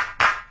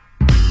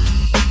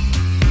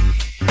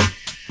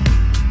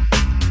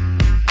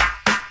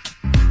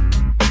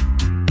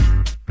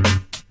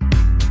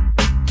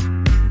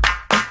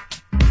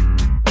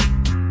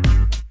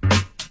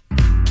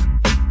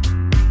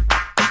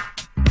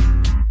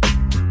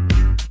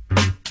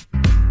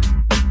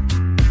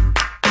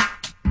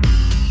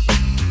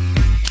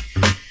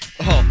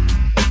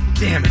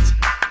 Damn it.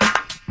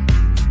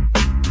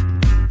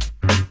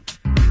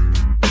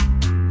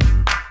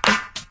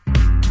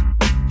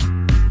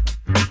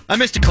 I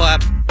missed a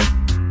clap.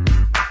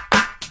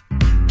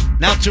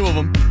 Now 2 of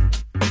them.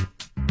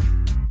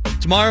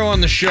 Tomorrow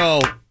on the show,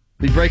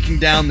 we'll be breaking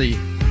down the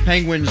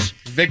Penguins'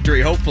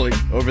 victory, hopefully,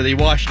 over the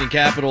Washington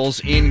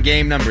Capitals in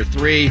game number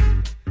 3.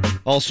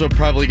 Also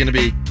probably going to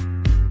be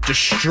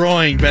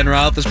destroying Ben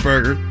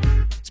Roethlisberger.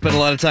 Spent a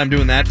lot of time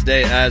doing that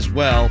today as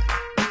well.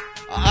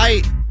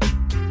 I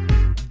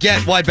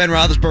get why Ben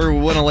Roethlisberger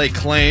would want to lay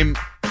claim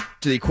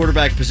to the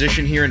quarterback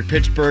position here in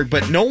Pittsburgh,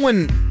 but no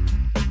one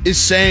is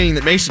saying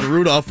that Mason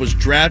Rudolph was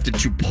drafted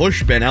to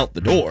push Ben out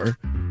the door.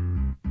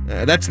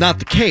 That's not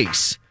the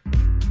case.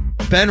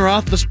 Ben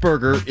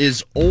Roethlisberger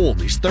is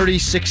old. He's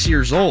 36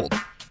 years old.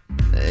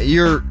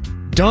 You're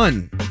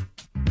done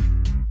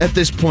at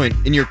this point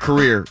in your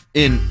career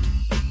in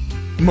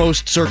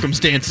most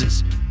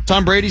circumstances.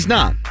 Tom Brady's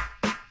not.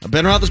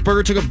 Ben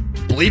Roethlisberger took a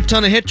bleep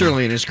ton of hits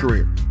early in his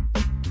career.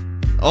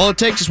 All it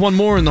takes is one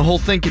more and the whole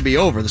thing could be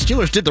over. The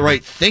Steelers did the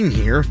right thing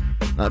here.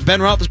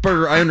 Ben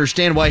Roethlisberger, I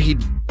understand why he'd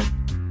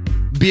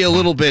be a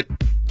little bit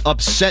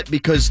upset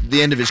because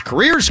the end of his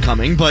career is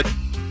coming, but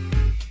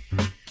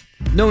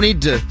no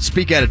need to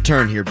speak out of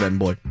turn here, Ben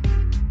Boy.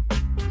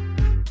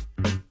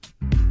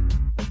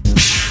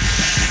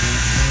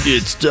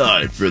 It's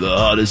time for the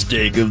hottest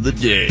take of the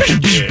day.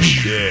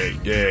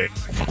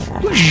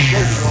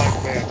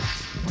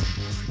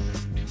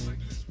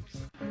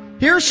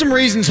 Here are some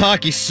reasons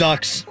hockey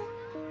sucks.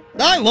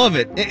 I love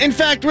it. In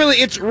fact, really,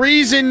 it's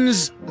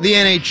reasons the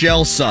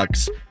NHL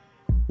sucks.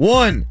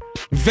 1,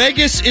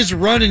 Vegas is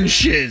running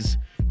shiz.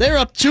 They're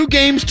up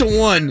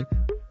 2-1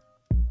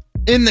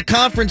 in the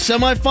conference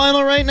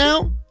semifinal right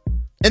now,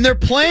 and they're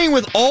playing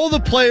with all the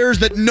players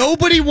that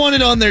nobody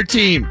wanted on their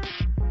team.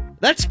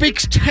 That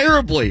speaks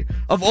terribly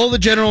of all the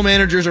general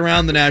managers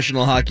around the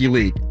National Hockey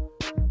League.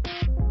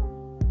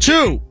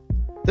 2,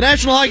 the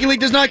National Hockey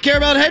League does not care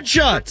about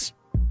headshots.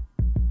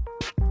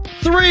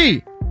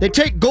 3, they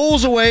take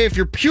goals away if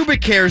your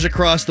pubic hair is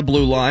across the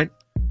blue line.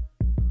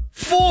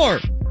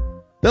 4,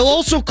 they'll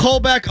also call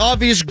back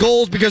obvious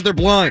goals because they're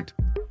blind.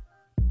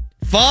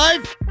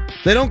 5,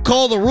 they don't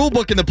call the rule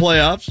book in the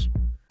playoffs.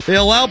 They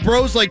allow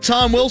bros like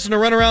Tom Wilson to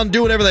run around and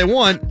do whatever they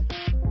want.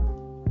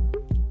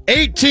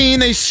 18,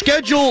 they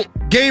schedule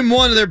game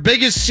 1 of their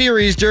biggest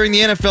series during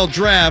the NFL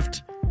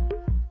draft.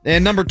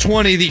 And number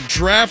 20, the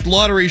draft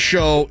lottery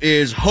show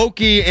is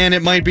hokey, and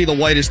it might be the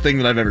whitest thing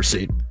that I've ever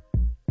seen.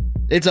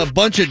 It's a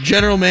bunch of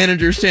general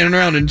managers standing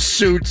around in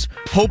suits,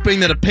 hoping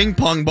that a ping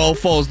pong ball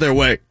falls their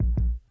way.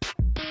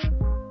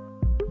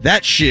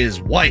 That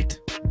shiz white.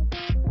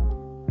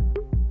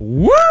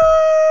 Woo!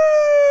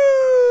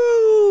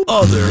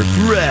 Other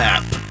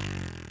crap.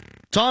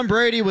 Tom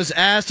Brady was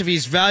asked if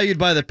he's valued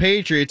by the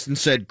Patriots and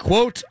said,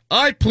 quote,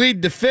 "I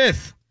plead the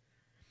 5th.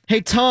 Hey,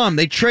 Tom,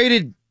 they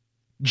traded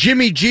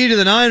Jimmy G to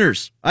the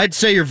Niners. I'd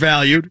say you're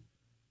valued."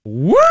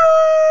 Woo!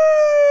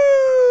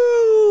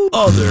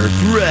 Other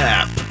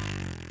crap.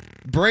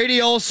 Brady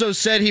also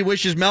said he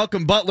wishes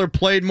Malcolm Butler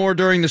played more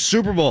during the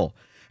Super Bowl.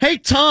 Hey,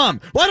 Tom,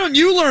 why don't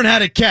you learn how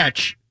to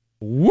catch?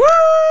 Woo!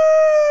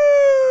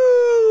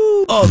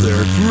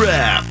 Other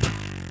crap.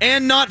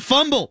 And not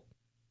fumble.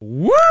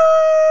 Woo!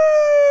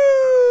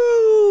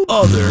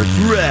 Other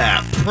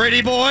crap.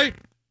 Pretty boy.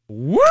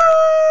 Woo!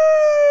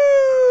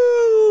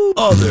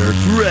 Other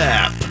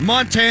crap.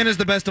 Montana's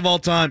the best of all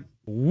time.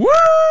 Woo!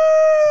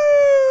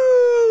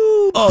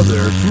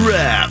 Other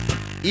crap.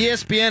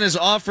 ESPN has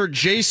offered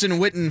Jason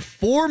Witten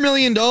 $4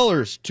 million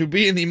to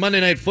be in the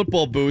Monday Night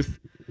Football booth.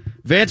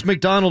 Vance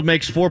McDonald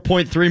makes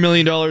 $4.3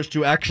 million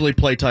to actually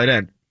play tight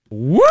end.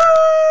 Woo!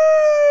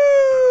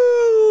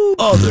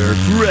 Other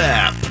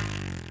crap.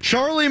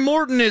 Charlie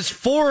Morton is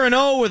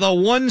 4-0 with a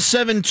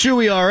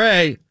 1.72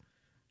 ERA.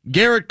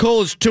 Garrett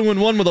Cole is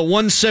 2-1 with a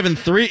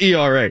 1.73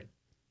 ERA.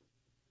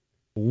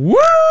 Woo!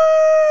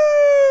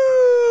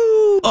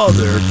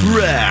 Other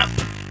crap.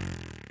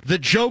 The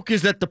joke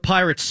is that the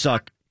Pirates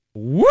suck.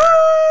 Woo!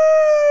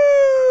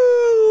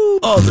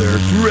 Other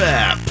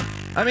crap.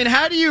 I mean,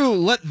 how do you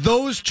let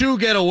those two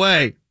get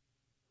away?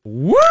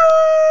 Woo!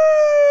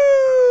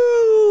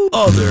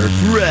 Other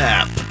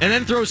crap. And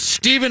then throw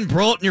Steven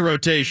Brault in your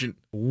rotation.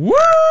 Woo!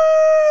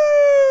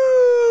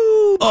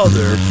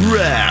 Other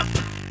crap.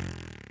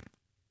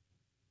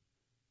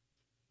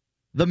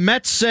 the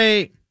Mets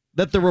say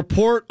that the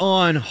report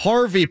on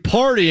Harvey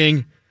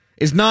partying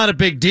is not a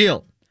big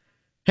deal.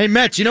 Hey,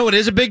 Mets, you know what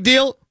is a big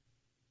deal?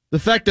 The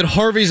fact that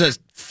Harvey's a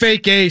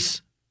fake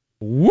ace.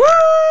 Woo!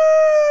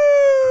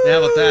 Yeah, how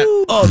about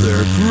that?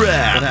 Other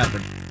crap. What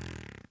happened?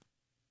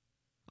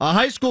 A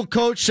high school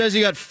coach says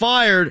he got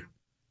fired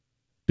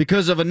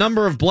because of a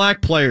number of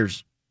black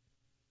players.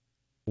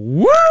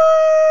 Woo!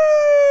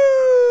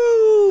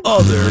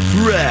 Other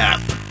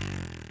crap.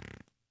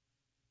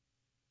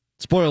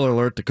 Spoiler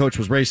alert, the coach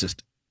was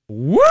racist.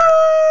 Woo!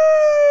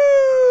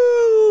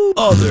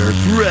 Other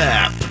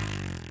crap.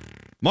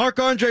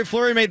 Marc-Andre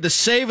Fleury made the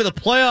save of the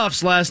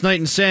playoffs last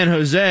night in San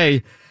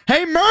Jose.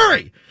 Hey,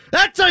 Murray,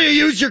 that's how you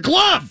use your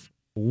glove.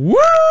 Woo!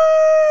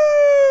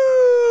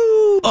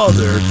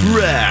 Other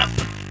crap.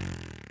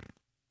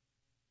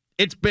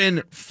 It's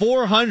been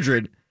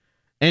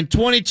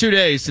 422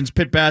 days since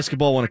Pitt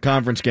basketball won a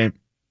conference game.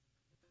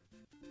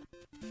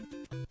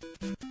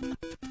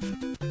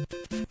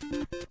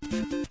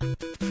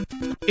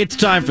 It's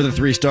time for the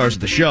 3 stars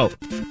of the show.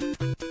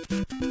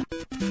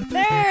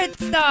 Third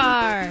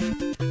star.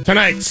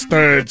 Tonight's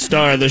third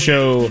star of the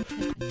show,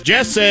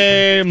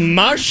 Jesse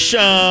Marshall.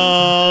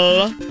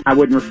 I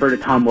wouldn't refer to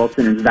Tom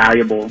Wilson as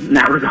valuable in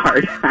that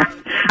regard.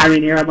 I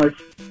mean, you're almost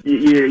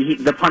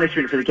the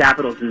punishment for the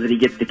Capitals is that he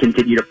gets to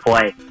continue to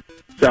play.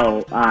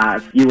 So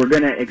if you were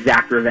going to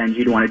exact revenge,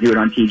 you'd want to do it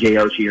on TJ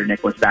Oshie or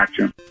Nicholas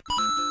Backstrom.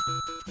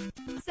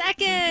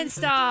 Second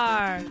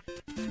star.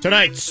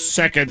 Tonight's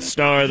second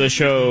star of the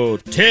show,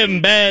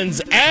 Tim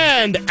Benz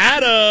and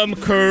Adam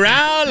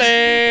Crowley.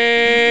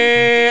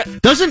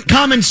 Doesn't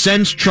common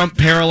sense trump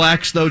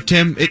parallax, though,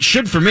 Tim? It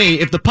should for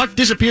me. If the puck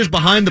disappears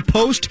behind the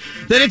post,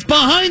 then it's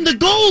behind the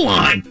goal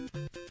line.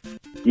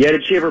 Yeah,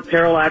 did she ever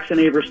parallax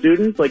any of her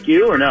students like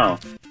you, or no?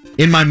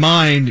 In my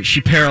mind, she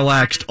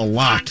parallaxed a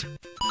lot.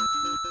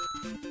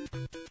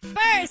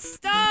 First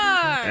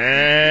star.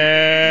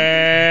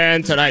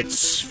 And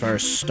tonight's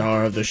first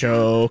star of the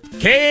show,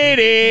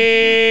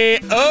 Katie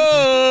O.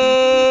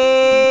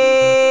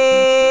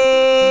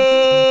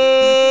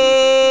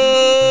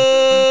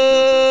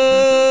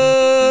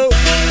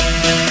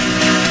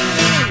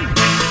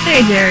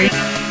 Hey, Jerry.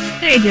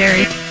 Hey,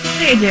 Jerry.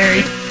 Hey,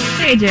 Jerry.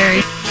 Hey,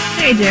 Jerry.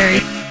 Hey, Jerry.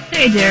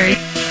 Hey, Jerry.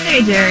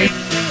 Hey, Jerry.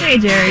 Hey,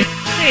 Jerry.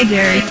 Hey,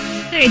 Jerry.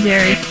 Hey,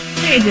 Jerry.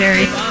 Hey,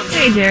 Jerry.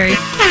 Hey, Jerry.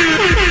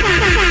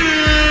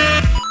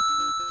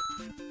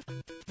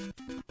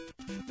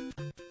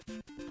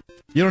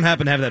 You don't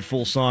happen to have that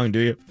full song, do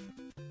you?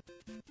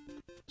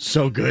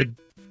 So good.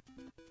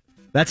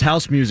 That's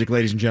house music,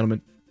 ladies and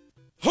gentlemen.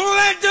 Who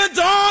let the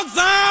dogs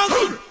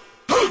out?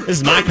 This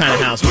is my kind of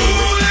house music.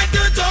 Who let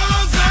the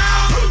dogs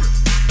out?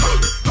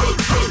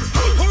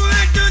 Who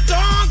let the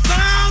dogs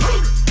out?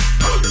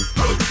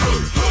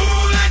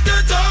 Who let the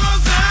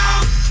dogs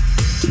out?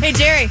 Hey,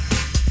 Jerry.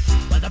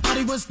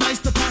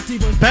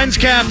 Pens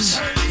Caps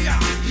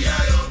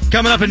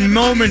coming up in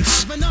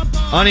moments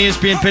on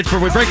ESPN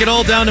Pittsburgh. We break it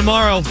all down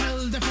tomorrow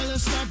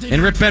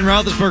and rip Ben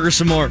Roethlisberger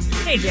some more.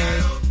 Hey,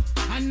 Jerry.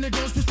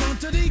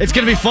 It's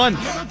going to be fun.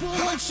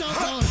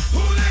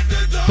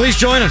 Please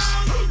join us.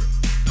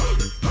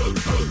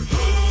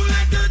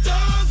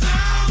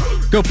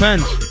 Go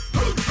Pens.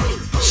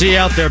 See you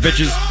out there,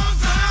 bitches.